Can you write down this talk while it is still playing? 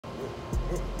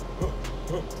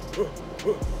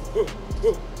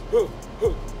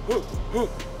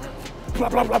Blah,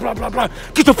 blah, blah, blah, blah, blah.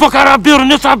 Get the fuck out of our building.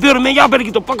 This our building, man. Y'all better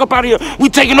get the fuck up out of here. We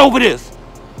taking over this.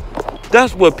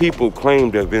 That's what people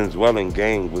claim the Venezuelan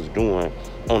gang was doing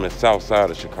on the south side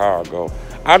of Chicago.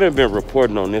 I done been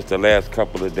reporting on this the last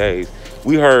couple of days.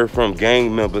 We heard from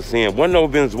gang members saying, wasn't no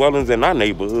Venezuelans in our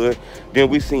neighborhood. Then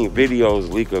we seen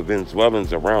videos leak of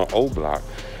Venezuelans around Oblock.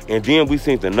 And then we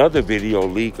seen another video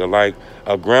leak of like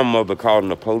a grandmother calling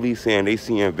the police saying they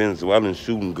seeing Venezuelans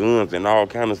shooting guns and all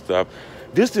kind of stuff.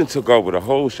 This thing took over the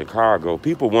whole Chicago.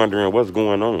 People wondering what's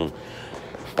going on.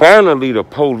 Finally, the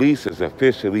police has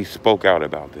officially spoke out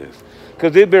about this.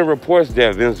 Because there have been reports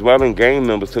that Venezuelan gang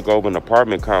members took over an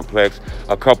apartment complex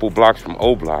a couple blocks from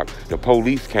Oblock. The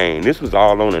police came. This was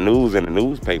all on the news and the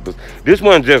newspapers. This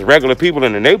wasn't just regular people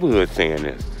in the neighborhood saying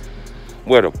this.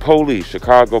 Well, the police,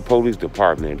 Chicago Police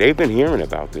Department, they've been hearing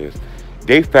about this.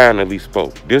 They finally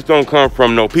spoke. This don't come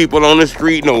from no people on the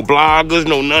street, no bloggers,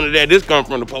 no none of that. This comes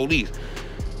from the police.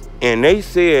 And they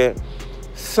said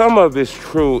some of it's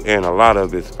true and a lot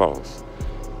of it's false.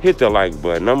 Hit the like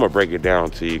button. I'm going to break it down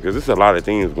to you because there's a lot of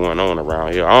things going on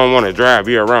around here. I don't want to drive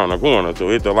you around the corner, so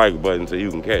hit the like button so you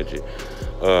can catch it.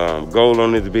 Goal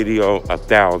on this video,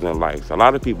 1,000 likes. A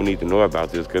lot of people need to know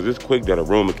about this because it's quick that a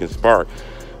rumor can spark.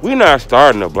 We're not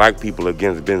starting a black people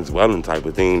against Venezuelan type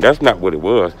of thing. That's not what it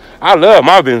was. I love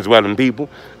my Venezuelan people.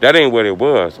 That ain't what it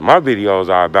was. My videos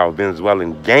are about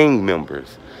Venezuelan gang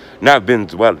members, not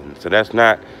Venezuelan. So that's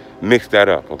not, mix that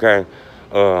up, okay?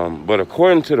 But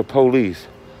according to the police,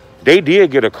 they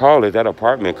did get a call at that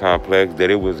apartment complex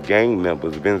that it was gang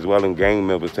members, Venezuelan gang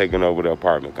members taking over the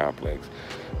apartment complex.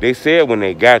 They said when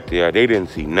they got there, they didn't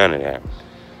see none of that.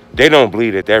 They don't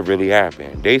believe that that really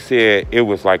happened. They said it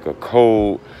was like a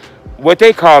code. What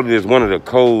they called it is one of the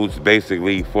codes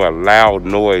basically for a loud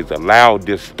noise, a loud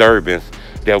disturbance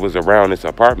that was around this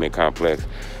apartment complex.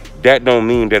 That don't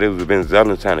mean that it was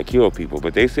Venezuelans trying to kill people,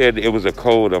 but they said it was a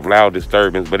code of loud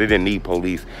disturbance, but it didn't need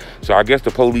police. So I guess the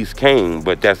police came,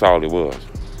 but that's all it was.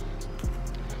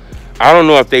 I don't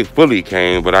know if they fully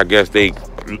came, but I guess they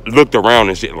looked around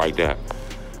and shit like that.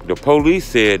 The police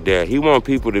said that he want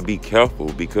people to be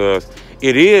careful because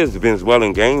it is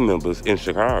Venezuelan gang members in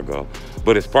Chicago.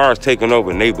 But as far as taking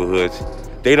over neighborhoods,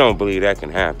 they don't believe that can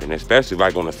happen, especially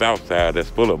like on the south side that's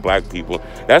full of black people.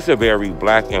 That's a very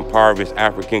black, impoverished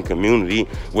African community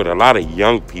with a lot of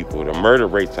young people. The murder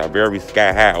rates are very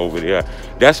sky high over there.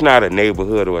 That's not a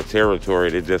neighborhood or a territory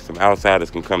that just some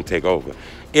outsiders can come take over.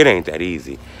 It ain't that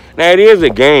easy. Now, it is a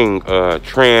gang,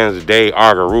 Trans Day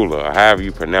Argarula, or however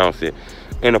you pronounce it.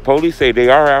 And the police say they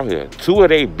are out here. Two of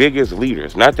their biggest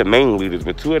leaders, not the main leaders,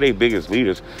 but two of their biggest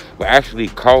leaders were actually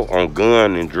caught on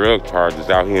gun and drug charges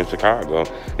out here in Chicago.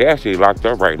 They're actually locked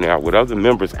up right now with other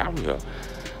members out here.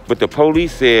 But the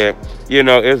police said, you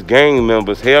know, as gang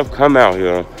members have come out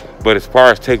here, but as far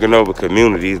as taking over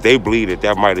communities, they believe that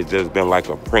that might have just been like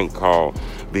a prank call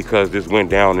because this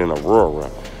went down in Aurora.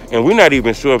 And we're not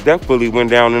even sure if that fully went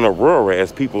down in Aurora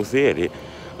as people said it.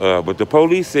 But the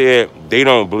police said they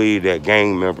don't believe that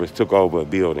gang members took over a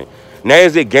building. Now,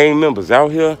 is it gang members out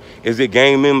here? Is it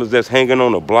gang members that's hanging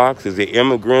on the blocks? Is it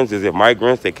immigrants? Is it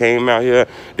migrants that came out here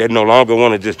that no longer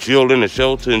want to just chill in the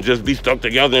shelter and just be stuck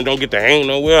together and don't get to hang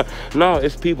nowhere? No,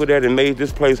 it's people that have made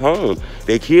this place home.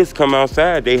 Their kids come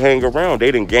outside, they hang around, they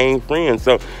done gain friends.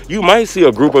 So you might see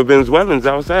a group of Venezuelans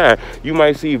outside. You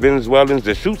might see Venezuelans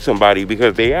that shoot somebody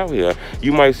because they out here.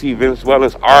 You might see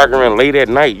Venezuelans arguing late at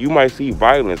night. You might see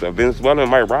violence. A Venezuelan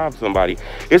might rob somebody.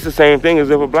 It's the same thing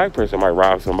as if a black person might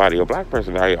rob somebody. A black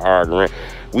person out here arguing.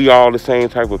 We all the same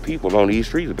type of people on these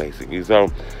streets, basically.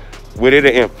 So with it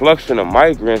an influx of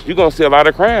migrants, you're gonna see a lot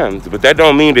of crimes, but that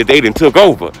don't mean that they done took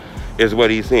over, is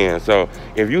what he's saying. So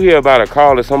if you hear about a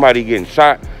call of somebody getting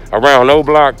shot around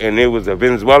Oblock and there was a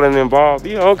Venezuelan involved,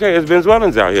 yeah, okay, it's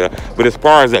Venezuelans out here. But as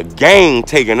far as a gang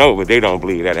taking over, they don't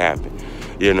believe that happened,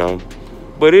 you know.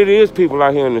 But it is people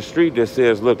out here in the street that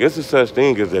says, look, it's a such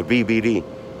thing as a VBD.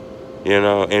 You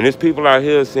know, and there's people out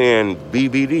here saying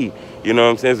BBD. You know what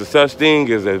I'm saying? There's a such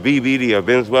thing as a VBD, a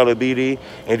Venezuela BD.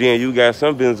 And then you got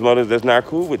some Venezuelans that's not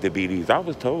cool with the BDs. I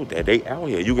was told that. They out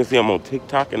here. You can see them on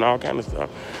TikTok and all kind of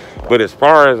stuff. But as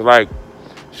far as like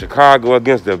Chicago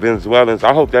against the Venezuelans,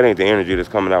 I hope that ain't the energy that's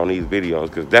coming out in these videos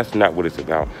because that's not what it's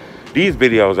about. These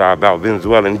videos are about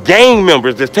Venezuelan gang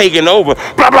members that's taking over,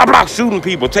 blah, blah, blah, shooting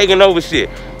people, taking over shit.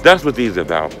 That's what these are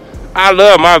about. I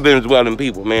love my Venezuelan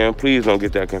people, man. Please don't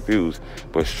get that confused.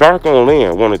 But Shark on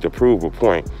Land wanted to prove a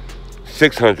point.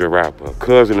 600 rapper,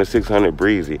 cousin of 600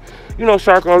 Breezy. You know,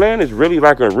 Shark on Land is really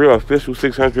like a real official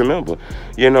 600 member.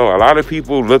 You know, a lot of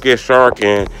people look at Shark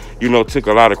and, you know, took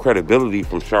a lot of credibility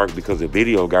from Shark because the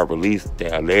video got released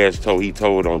that alleged he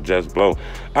told on Just Blow.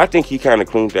 I think he kind of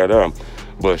cleaned that up.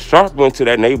 But Shark went to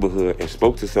that neighborhood and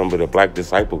spoke to some of the Black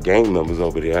Disciple gang members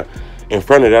over there in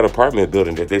front of that apartment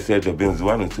building that they said the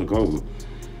Venezuelan took over.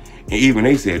 And even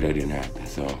they said that didn't happen.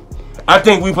 So I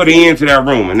think we put an end to that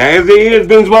rumor. Now, if there is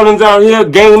Venezuelans out here,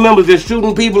 gang members that's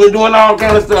shooting people and doing all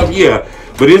kind of stuff, yeah.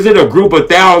 But is it a group of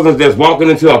thousands that's walking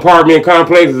into apartment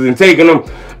complexes and taking them?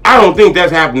 I don't think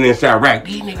that's happening in Chirac.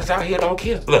 These niggas out here don't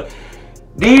care. Look,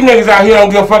 these niggas out here don't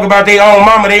give a fuck about their own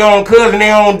mama, their own cousin,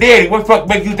 their own daddy. What the fuck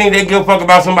make you think they give a fuck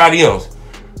about somebody else?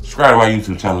 Subscribe to my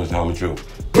YouTube channel, it's Homie True.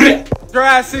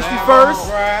 Drive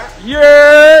 61st.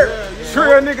 Yeah.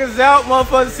 Trail niggas out,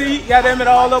 motherfucker. See, got them in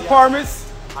all the apartments.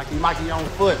 Mikey on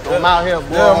foot. I'm out here,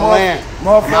 boy, on land.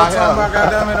 Motherfucker talking about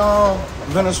goddamn it,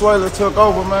 Venezuela took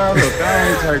over, man. Look, they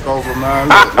ain't take over, man.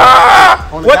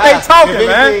 What they talking,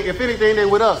 man? If anything, they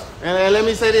with us. And let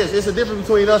me say this, it's a difference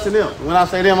between us and them. When I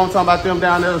say them, I'm talking about them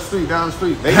down the street, down the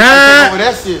street. They ain't taking over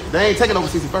that shit. They ain't taking over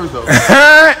 61st,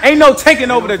 though. Ain't no taking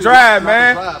over the drive,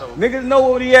 man. Niggas know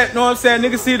where they at, know what I'm saying?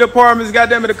 Niggas see the apartments,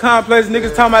 goddamn it, the complex.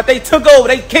 Niggas talking about they took over,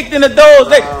 they kicked in the doors.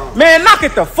 Man, knock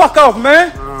it the fuck off,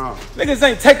 man. Niggas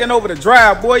ain't taking over the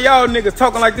drive, boy. Y'all niggas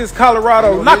talking like this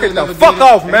Colorado. Knock it the fuck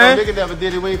off, man. Niggas never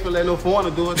did it. We ain't feel like no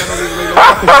foreigner do it. That don't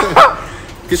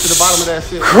even get to the bottom of that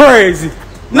shit. Crazy.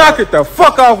 Knock it the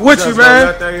fuck off with you, man.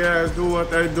 Let they ass do what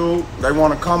they do. They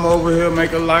want to come over here,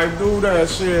 make a life, do that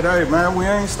shit. Hey, man, we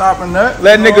ain't stopping that.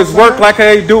 Let niggas work like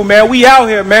they do, man. We out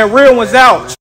here, man. Real ones out.